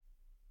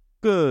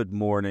Good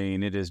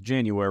morning. It is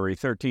January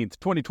 13th,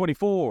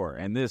 2024,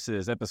 and this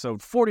is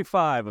episode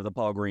 45 of the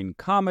Paul Green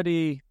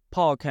Comedy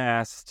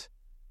PaulCast,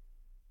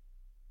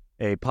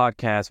 a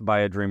podcast by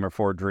a dreamer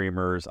for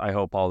dreamers. I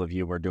hope all of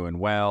you are doing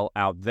well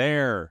out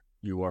there.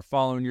 You are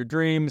following your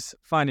dreams,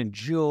 finding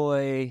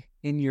joy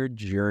in your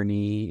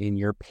journey, in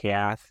your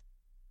path.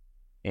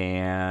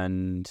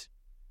 And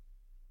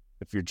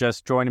if you're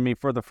just joining me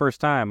for the first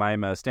time,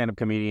 I'm a stand-up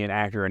comedian,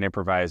 actor, and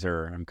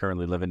improviser. I'm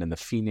currently living in the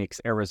Phoenix,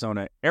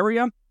 Arizona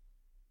area.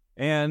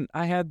 And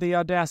I had the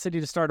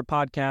audacity to start a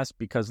podcast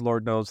because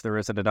Lord knows there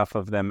isn't enough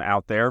of them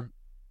out there.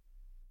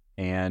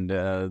 And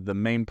the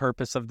main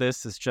purpose of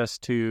this is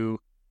just to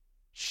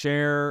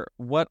share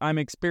what I'm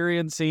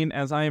experiencing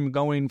as I am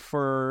going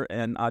for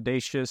an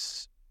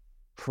audacious,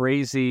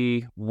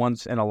 crazy,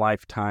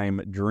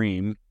 once-in-a-lifetime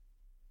dream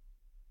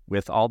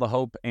with all the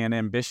hope and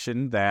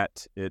ambition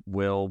that it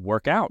will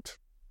work out.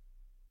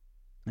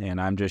 And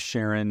I'm just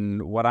sharing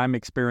what I'm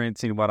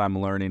experiencing, what I'm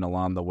learning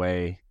along the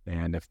way.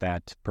 And if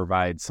that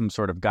provides some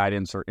sort of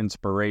guidance or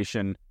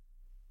inspiration,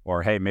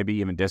 or hey, maybe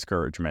even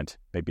discouragement,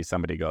 maybe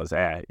somebody goes,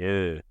 yeah,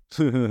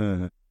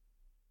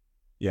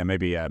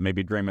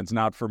 maybe dreaming's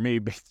not for me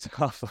based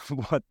off of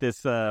what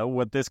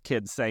this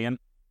kid's saying.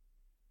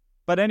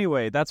 But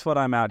anyway, that's what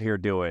I'm out here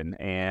doing.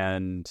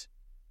 And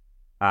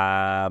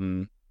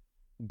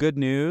good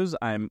news,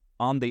 I'm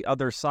on the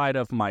other side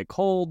of my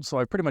cold. So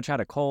I pretty much had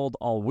a cold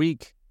all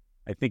week.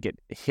 I think it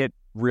hit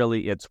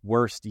really its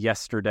worst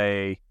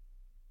yesterday.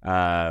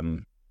 I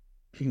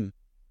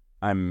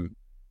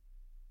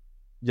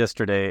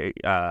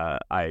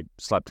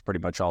slept pretty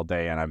much all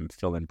day and I'm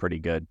feeling pretty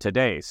good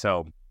today.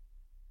 So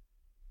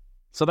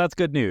that's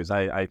good news.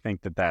 I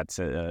think that's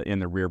in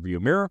the rearview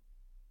mirror.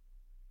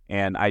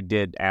 And I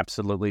did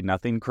absolutely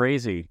nothing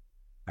crazy.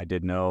 I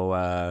did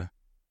no,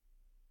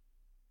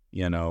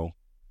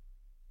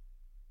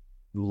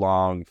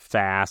 long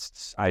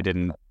fasts. I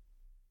didn't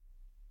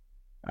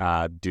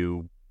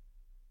do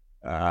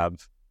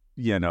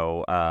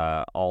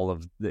all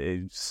of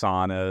the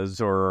saunas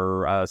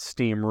or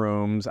steam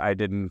rooms. I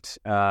didn't,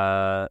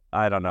 I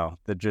don't know.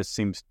 That just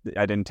seems,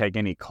 I didn't take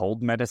any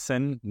cold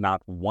medicine,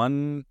 not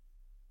one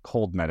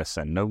cold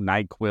medicine, no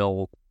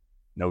NyQuil,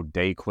 no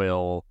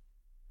Dayquil,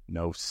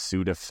 no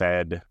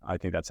Sudafed. I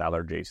think that's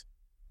allergies.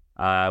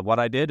 What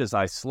I did is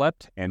I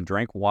slept and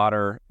drank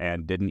water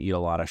and didn't eat a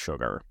lot of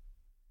sugar.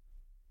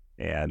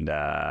 And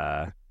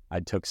I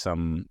took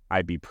some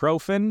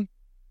ibuprofen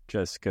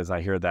just because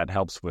I hear that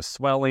helps with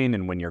swelling,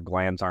 and when your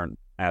glands aren't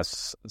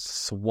as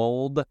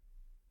swolled,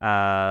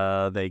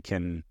 they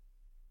can...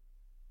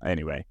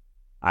 Anyway,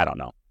 I don't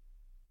know.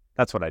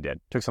 That's what I did.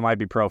 Took some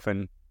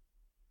ibuprofen,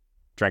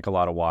 drank a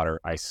lot of water,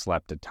 I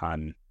slept a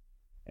ton,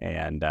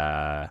 and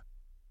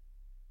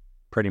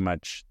pretty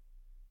much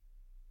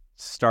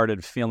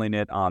started feeling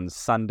it on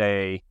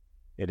Sunday.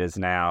 It is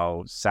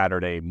now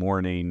Saturday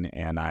morning,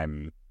 and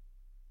I'm...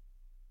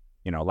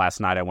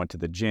 last night I went to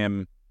the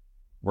gym,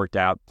 worked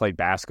out, played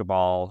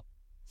basketball,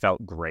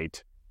 felt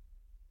great.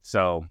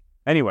 So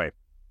anyway,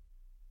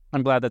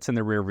 I'm glad that's in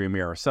the rearview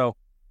mirror. So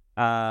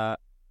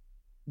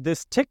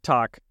this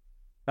TikTok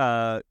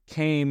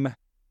came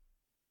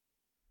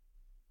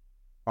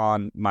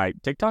on my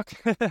TikTok.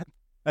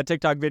 A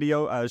TikTok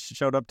video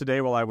showed up today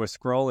while I was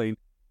scrolling.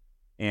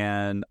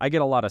 And I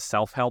get a lot of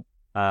self-help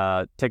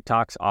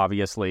TikToks,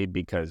 obviously,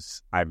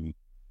 because I'm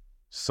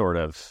sort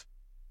of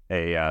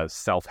a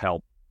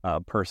self-help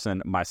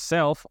person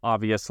myself,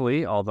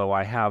 obviously, although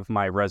I have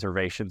my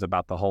reservations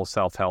about the whole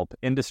self-help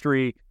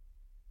industry.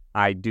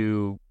 I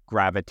do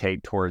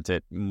gravitate towards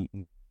it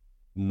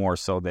more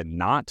so than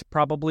not,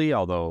 probably,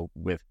 although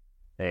with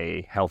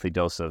a healthy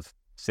dose of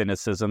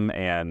cynicism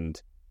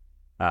and,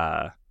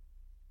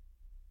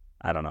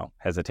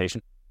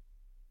 hesitation.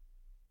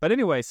 But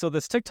anyway, so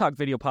this TikTok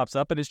video pops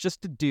up, and it's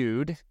just a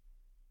dude,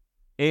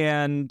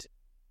 and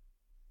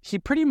he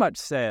pretty much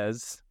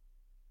says,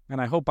 and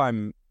I hope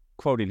I'm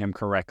quoting him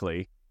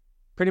correctly,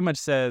 pretty much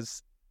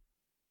says,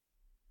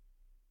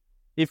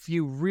 if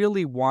you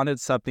really wanted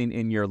something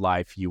in your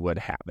life, you would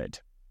have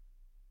it.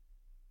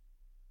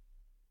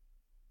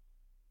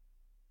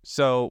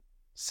 So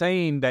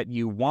saying that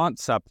you want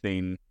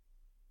something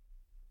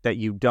that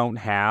you don't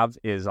have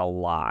is a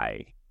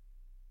lie.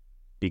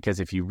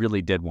 Because if you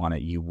really did want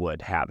it, you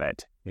would have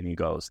it. And he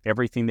goes,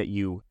 everything that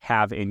you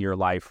have in your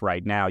life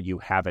right now, you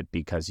have it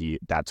because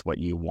that's what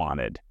you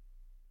wanted.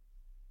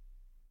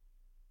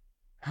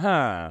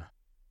 And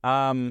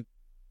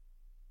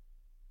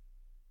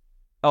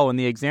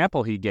the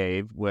example he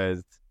gave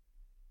was,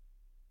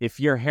 if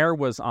your hair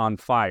was on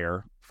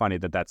fire, funny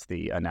that that's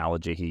the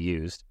analogy he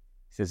used.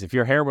 He says, if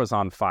your hair was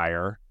on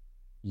fire,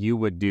 you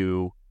would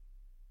do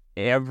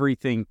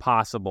everything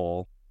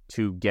possible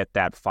to get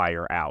that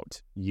fire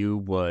out. You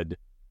would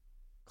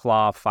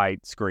claw,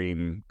 fight,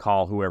 scream,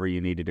 call whoever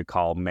you needed to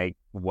call, make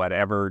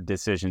whatever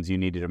decisions you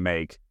needed to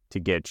make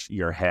to get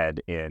your head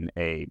in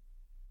a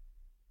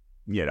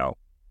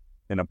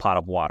pot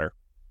of water.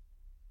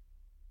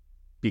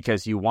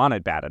 Because you want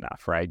it bad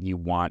enough, right? You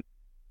want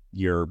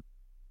your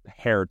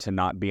hair to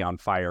not be on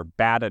fire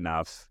bad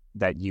enough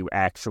that you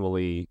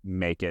actually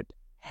make it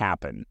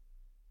happen.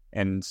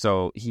 And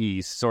so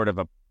he's sort of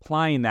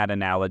applying that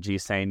analogy,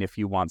 saying if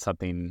you want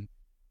something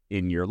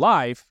in your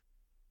life,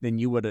 then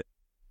you would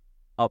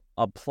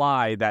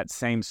apply that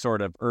same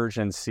sort of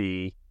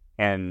urgency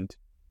and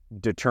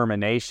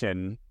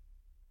determination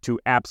to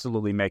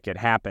absolutely make it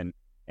happen.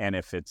 And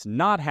if it's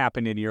not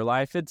happening in your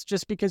life, it's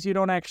just because you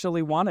don't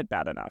actually want it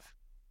bad enough.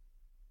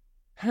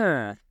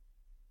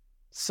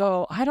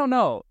 So I don't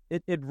know.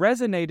 It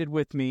resonated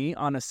with me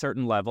on a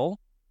certain level,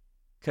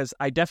 because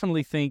I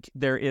definitely think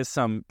there is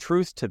some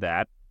truth to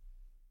that.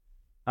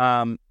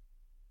 But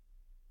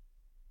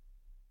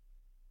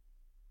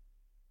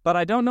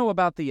I don't know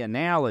about the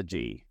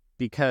analogy,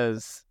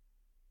 because,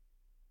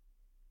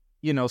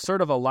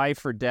 sort of a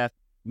life or death,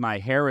 my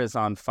hair is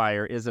on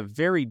fire is a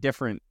very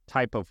different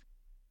type of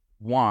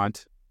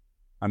want.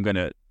 I'm going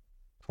to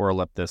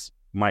twirl up this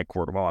mic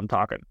cord while I'm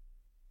talking.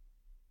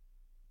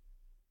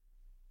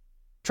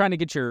 Trying to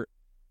get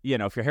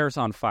if your hair's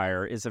on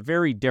fire is a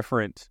very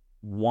different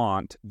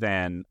want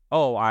than,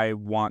 I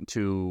want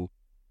to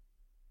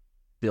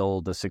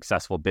build a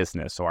successful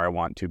business, or I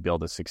want to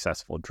build a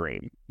successful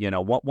dream.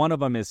 One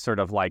of them is sort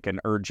of like an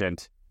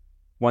urgent,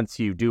 once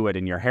you do it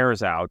and your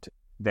hair's out,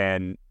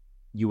 then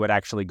you would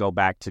actually go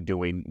back to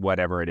doing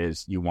whatever it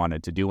is you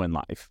wanted to do in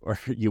life or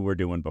you were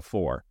doing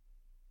before.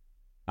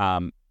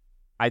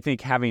 I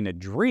think having a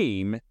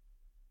dream,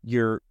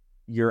 you're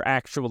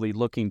actually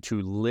looking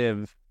to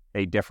live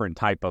a different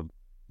type of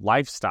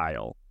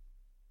lifestyle,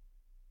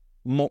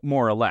 more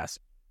or less,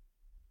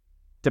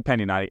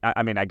 depending on,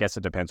 I guess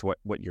it depends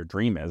what your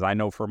dream is. I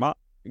know for mine,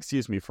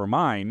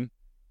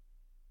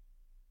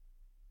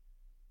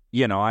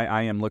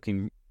 I am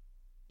looking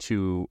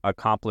to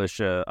accomplish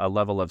a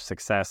level of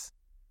success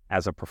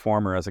as a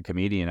performer, as a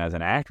comedian, as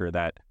an actor,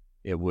 that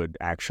it would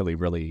actually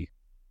really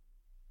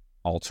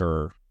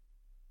alter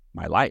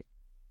my life.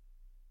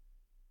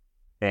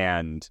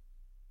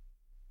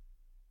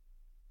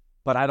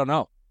 But I don't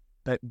know.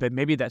 But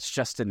maybe that's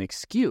just an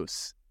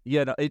excuse.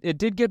 It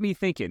did get me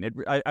thinking.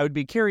 I would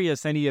be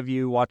curious, any of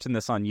you watching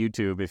this on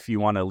YouTube, if you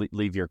want to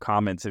leave your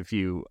comments, if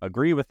you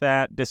agree with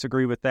that,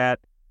 disagree with that.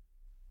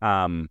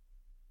 But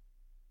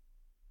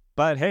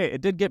hey,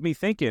 it did get me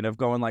thinking of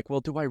going like, well,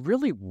 do I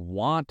really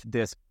want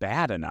this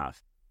bad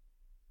enough?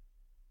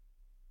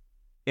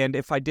 And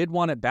if I did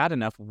want it bad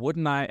enough,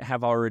 wouldn't I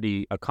have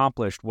already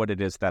accomplished what it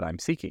is that I'm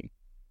seeking?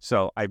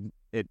 So I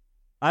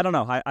don't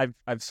know.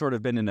 I've sort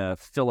of been in a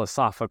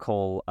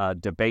philosophical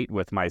debate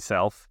with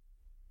myself,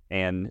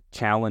 and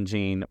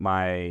challenging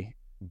my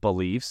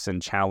beliefs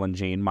and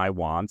challenging my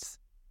wants.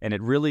 And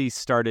it really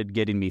started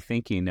getting me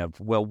thinking of,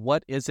 well,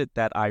 what is it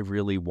that I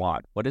really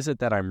want? What is it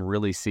that I'm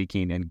really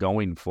seeking and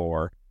going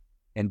for?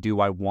 And do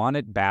I want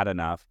it bad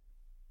enough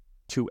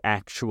to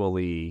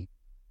actually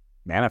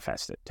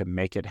manifest it, to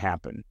make it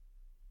happen?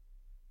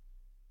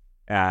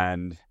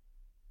 And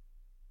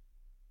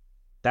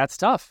that's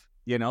tough.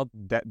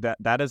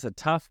 That is a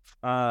tough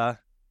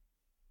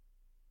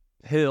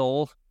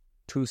hill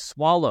to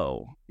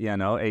swallow,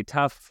 a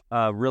tough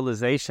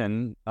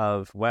realization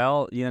of,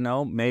 well,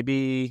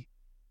 maybe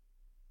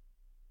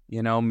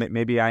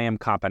I am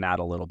copping out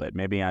a little bit.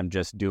 Maybe I'm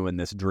just doing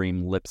this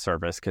dream lip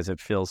service because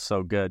it feels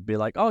so good. Be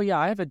like, oh yeah,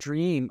 I have a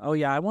dream. Oh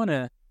yeah, I want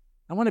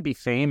to be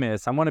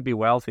famous. I want to be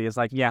wealthy. It's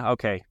like, yeah,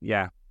 okay,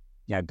 yeah,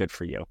 good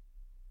for you.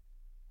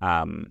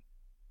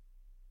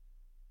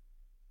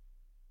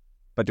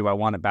 But do I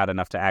want it bad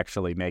enough to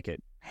actually make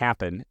it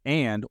happen?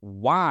 And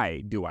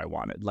why do I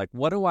want it? Like,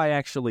 what do I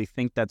actually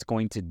think that's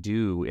going to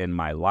do in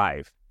my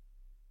life?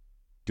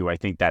 Do I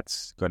think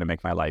that's going to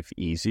make my life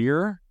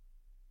easier?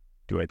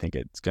 Do I think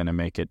it's going to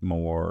make it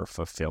more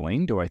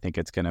fulfilling? Do I think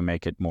it's going to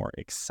make it more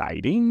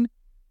exciting,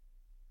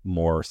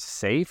 more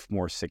safe,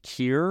 more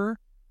secure?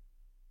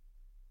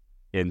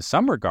 In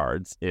some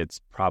regards, it's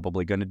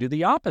probably going to do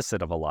the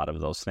opposite of a lot of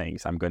those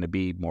things. I'm going to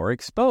be more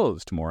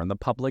exposed, more in the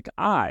public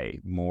eye,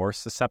 more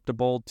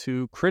susceptible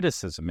to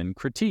criticism and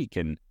critique,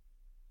 and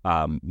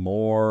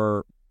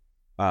more,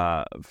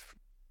 I'll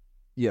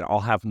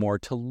have more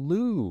to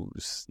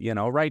lose.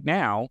 Right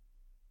now,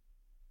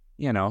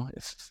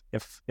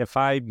 if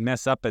I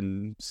mess up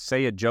and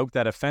say a joke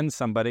that offends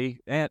somebody,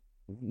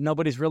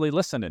 nobody's really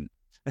listening.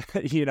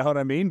 You know what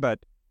I mean? But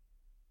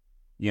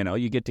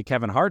you get to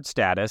Kevin Hart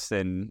status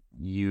and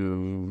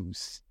you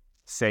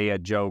say a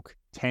joke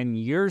 10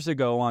 years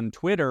ago on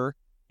Twitter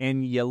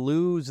and you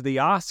lose the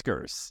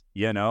Oscars.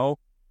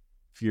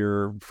 If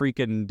you're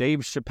freaking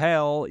Dave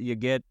Chappelle, you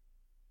get,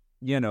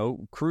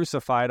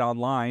 crucified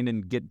online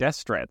and get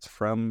death threats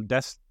from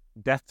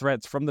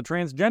the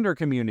transgender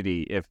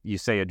community if you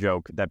say a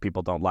joke that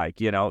people don't like,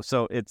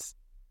 So it's,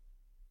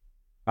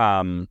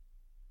 I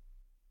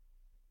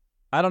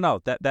don't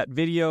know, that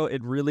video,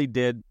 it really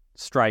did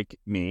strike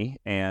me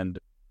and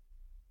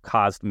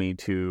caused me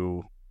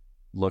to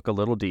look a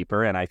little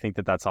deeper. And I think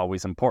that that's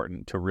always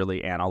important, to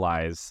really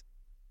analyze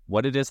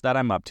what it is that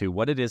I'm up to,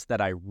 what it is that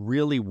I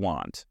really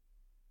want.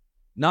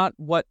 Not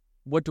what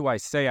do I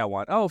say I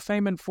want? Oh,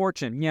 fame and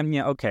fortune.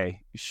 Yeah,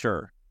 okay,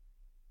 sure.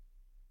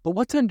 But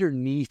what's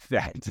underneath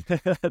that?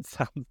 That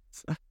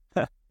sounds...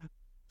 I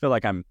feel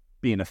like I'm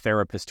being a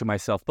therapist to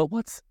myself. But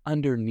what's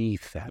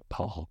underneath that,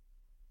 Paul?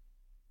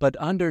 But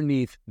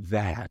underneath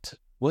that,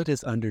 what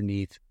is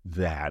underneath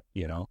that,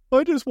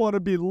 I just want to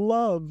be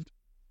loved.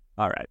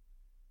 All right.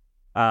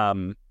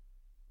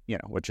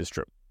 Which is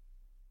true.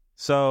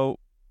 So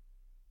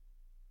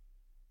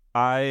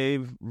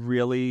I've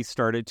really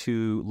started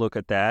to look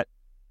at that.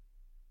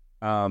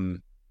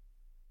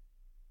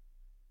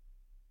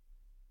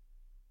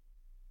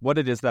 What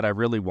it is that I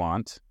really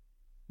want,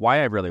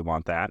 why I really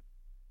want that,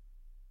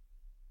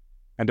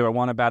 and do I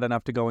want it bad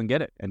enough to go and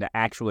get it and to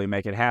actually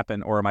make it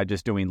happen, or am I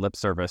just doing lip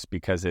service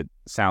because it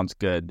sounds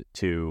good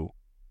to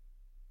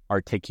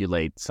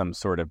articulate some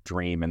sort of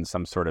dream and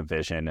some sort of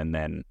vision, and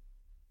then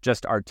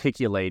just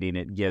articulating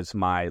it gives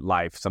my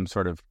life some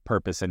sort of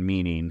purpose and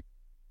meaning,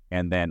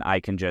 and then I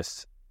can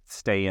just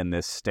stay in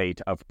this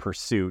state of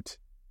pursuit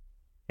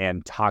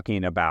and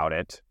talking about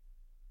it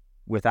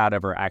without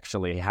ever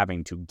actually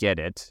having to get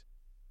it.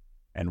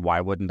 And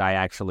why wouldn't I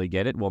actually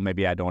get it? Well,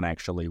 maybe I don't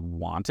actually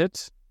want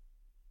it.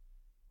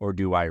 Or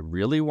do I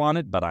really want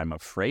it, but I'm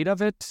afraid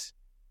of it?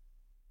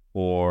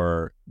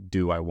 Or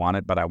do I want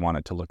it, but I want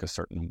it to look a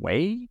certain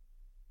way?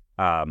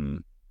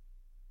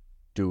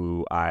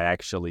 Do I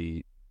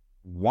actually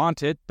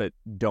want it, but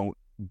don't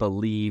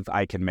believe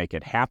I can make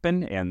it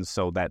happen, and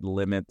so that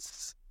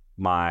limits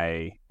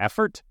my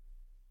effort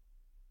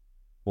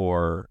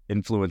or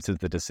influences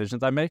the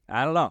decisions I make?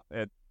 I don't know.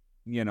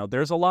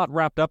 There's a lot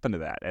wrapped up into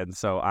that, and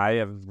so I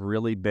have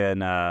really been,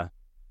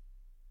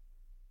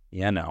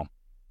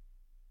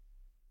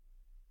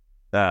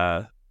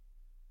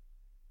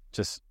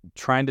 just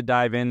trying to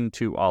dive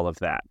into all of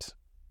that.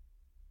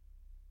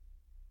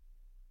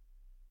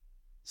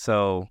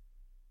 So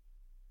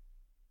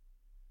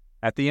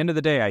at the end of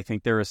the day, I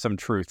think there is some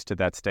truth to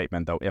that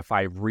statement, though. If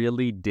I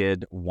really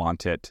did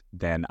want it,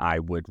 then I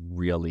would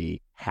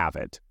really have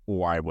it,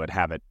 or I would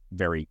have it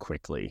very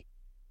quickly,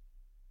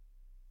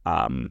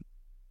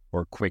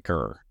 or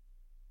quicker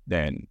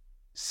than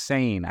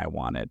saying I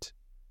want it.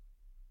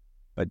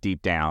 But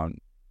deep down,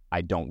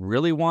 I don't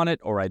really want it,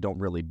 or I don't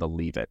really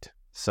believe it.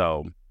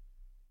 So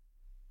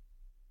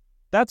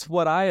that's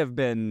what I have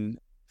been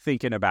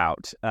thinking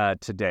about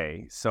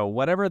today. So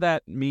whatever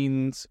that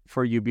means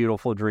for you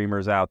beautiful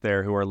dreamers out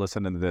there who are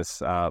listening to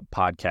this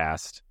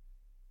podcast,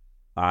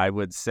 I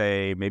would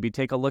say maybe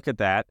take a look at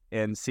that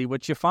and see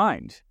what you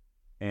find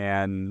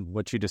and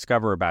what you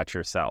discover about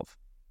yourself.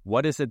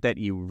 What is it that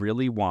you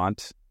really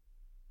want?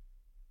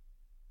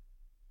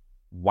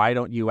 Why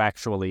don't you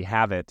actually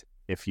have it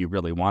if you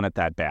really want it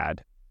that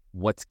bad?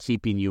 What's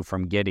keeping you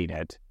from getting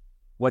it?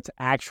 What's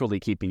actually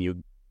keeping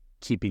you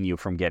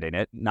from getting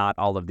it? Not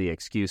all of the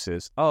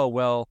excuses. Oh,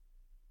 well,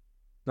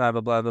 blah,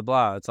 blah, blah, blah,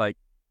 blah. It's like,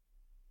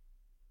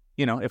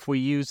 if we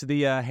use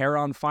the hair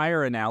on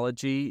fire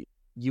analogy,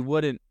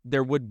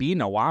 there would be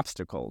no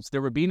obstacles.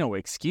 There would be no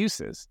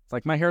excuses. It's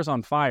like, my hair's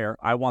on fire.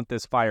 I want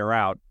this fire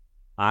out.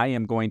 I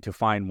am going to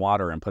find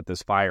water and put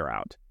this fire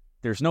out.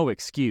 There's no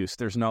excuse.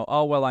 There's no,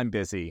 oh, well, I'm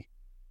busy.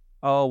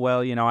 Oh,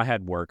 well, I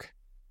had work.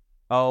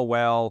 Oh,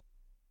 well,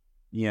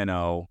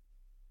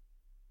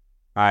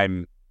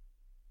 I'm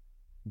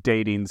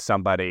dating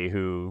somebody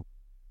who,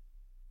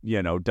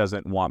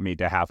 doesn't want me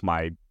to have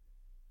my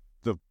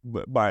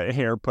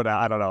hair put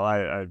out. I don't know.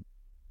 I'm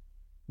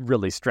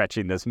really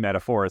stretching this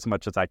metaphor as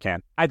much as I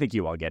can. I think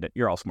you all get it.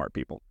 You're all smart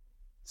people.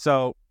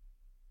 So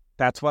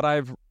that's what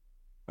I've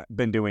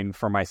been doing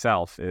for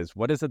myself is,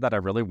 what is it that I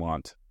really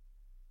want?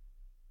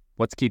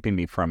 What's keeping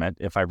me from it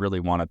if I really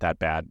want it that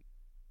bad?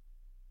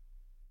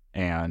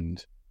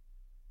 And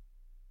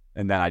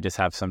then I just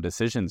have some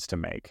decisions to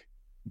make.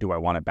 Do I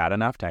want it bad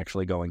enough to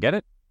actually go and get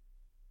it?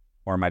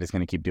 Or am I just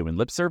going to keep doing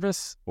lip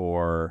service?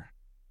 Or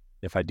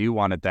if I do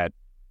want it that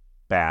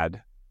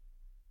bad,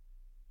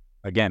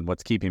 again,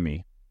 what's keeping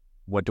me?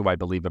 What do I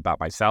believe about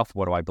myself?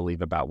 What do I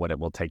believe about what it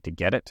will take to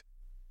get it?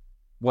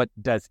 What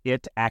does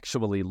it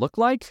actually look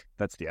like?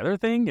 That's the other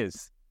thing,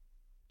 is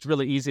it's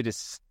really easy to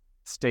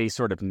stay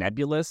sort of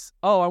nebulous.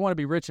 Oh, I want to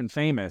be rich and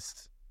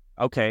famous.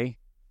 Okay.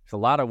 There's a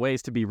lot of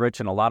ways to be rich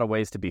and a lot of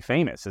ways to be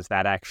famous. Is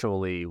that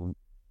actually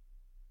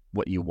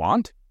what you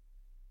want?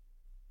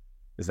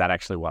 Is that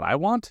actually what I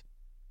want?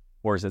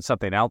 Or is it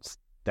something else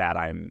that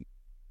I'm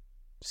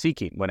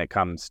seeking when it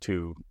comes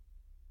to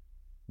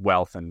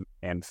wealth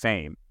and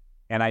fame?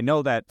 And I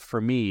know that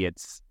for me,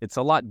 it's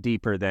a lot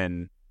deeper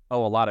than,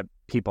 oh, a lot of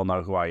people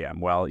know who I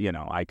am. Well,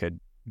 I could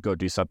go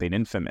do something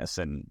infamous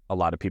and a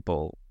lot of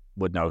people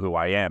would know who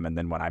I am. And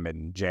then when I'm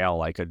in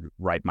jail, I could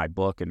write my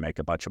book and make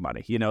a bunch of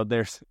money.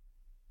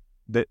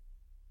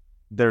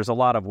 There's a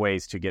lot of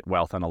ways to get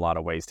wealth and a lot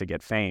of ways to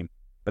get fame,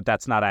 but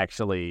that's not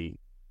actually,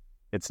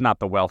 it's not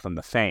the wealth and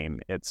the fame.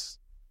 It's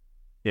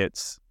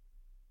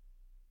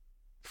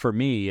for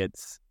me,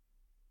 it's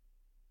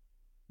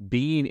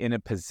being in a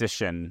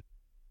position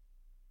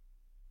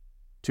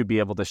to be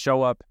able to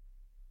show up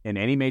in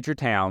any major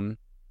town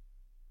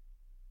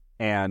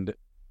and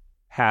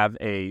have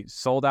a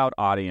sold out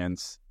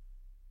audience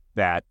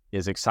that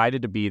is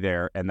excited to be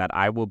there, and that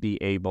I will be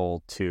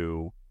able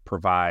to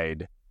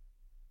provide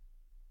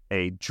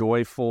a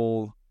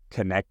joyful,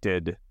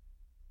 connected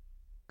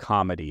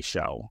comedy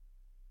show.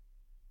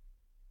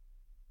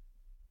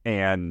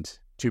 And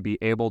to be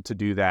able to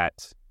do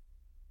that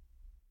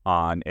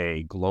on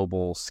a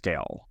global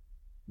scale,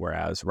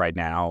 whereas right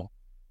now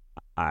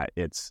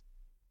it's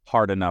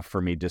hard enough for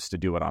me just to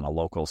do it on a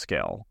local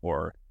scale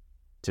or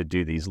to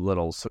do these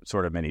little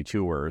sort of mini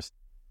tours.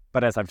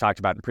 But as I've talked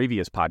about in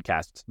previous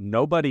podcasts,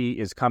 nobody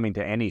is coming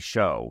to any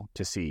show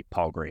to see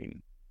Paul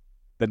Green.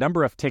 The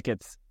number of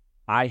tickets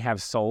I have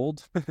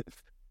sold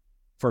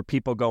for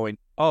people going,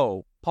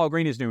 oh, Paul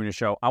Green is doing a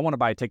show, I want to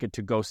buy a ticket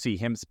to go see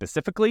him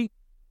specifically,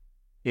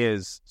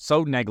 is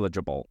so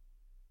negligible.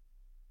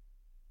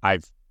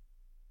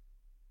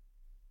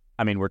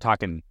 We're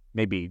talking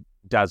maybe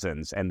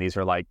dozens, and these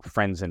are like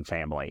friends and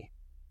family.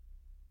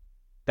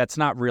 That's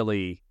not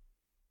really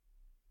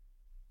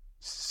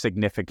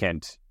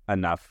significant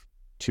enough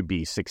to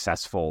be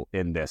successful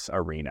in this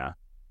arena.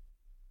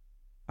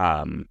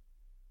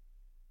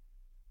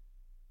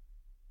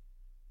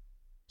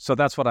 So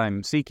that's what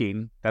I'm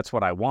seeking. That's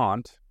what I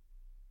want.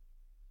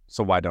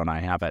 So why don't I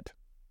have it?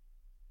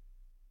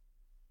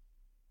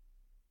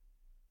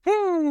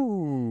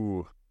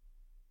 Whew.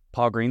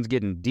 Paul Green's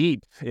getting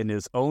deep in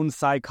his own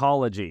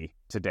psychology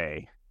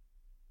today.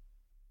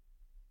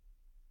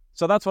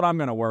 So that's what I'm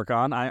going to work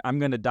on. I'm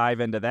going to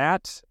dive into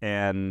that,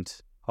 and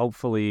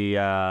hopefully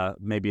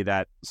maybe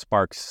that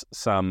sparks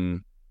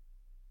some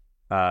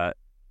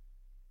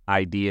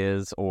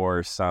ideas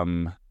or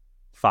some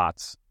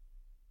thoughts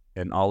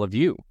in all of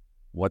you.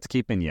 What's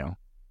keeping you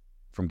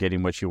from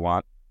getting what you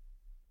want?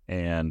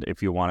 And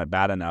if you want it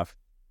bad enough,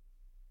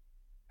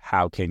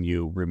 how can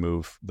you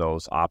remove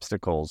those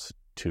obstacles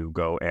to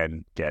go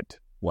and get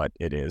what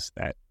it is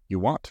that you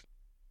want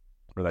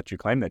or that you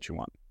claim that you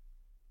want?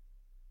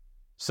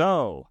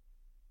 So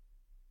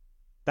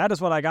that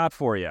is what I got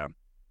for you.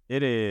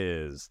 It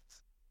is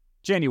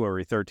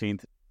January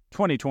 13th,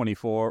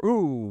 2024.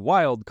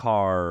 Wild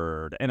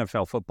card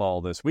NFL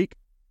football this week,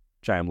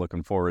 which I am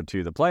looking forward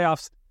to the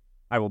playoffs.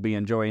 I will be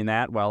enjoying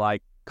that while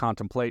I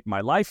contemplate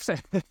my life.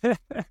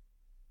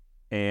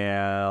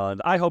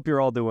 And I hope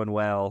you're all doing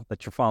well,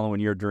 that you're following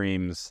your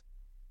dreams,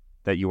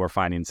 that you are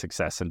finding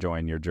success,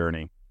 enjoying your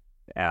journey.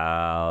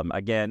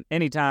 Again,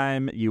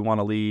 anytime you want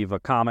to leave a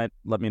comment,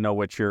 let me know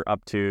what you're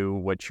up to,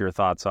 what your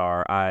thoughts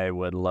are. I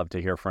would love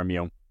to hear from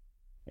you.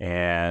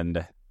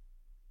 And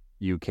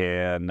you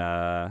can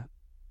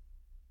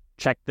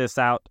check this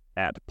out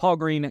at Paul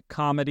Green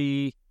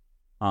Comedy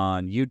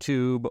on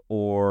YouTube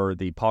or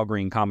the Paul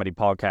Green Comedy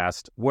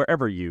Podcast,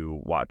 wherever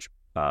you watch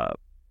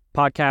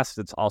podcasts.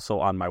 It's also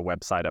on my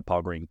website at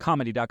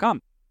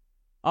paulgreencomedy.com.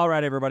 All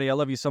right, everybody, I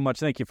love you so much.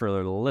 Thank you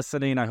for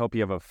listening. I hope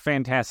you have a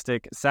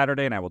fantastic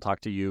Saturday, and I will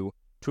talk to you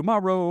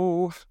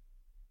tomorrow.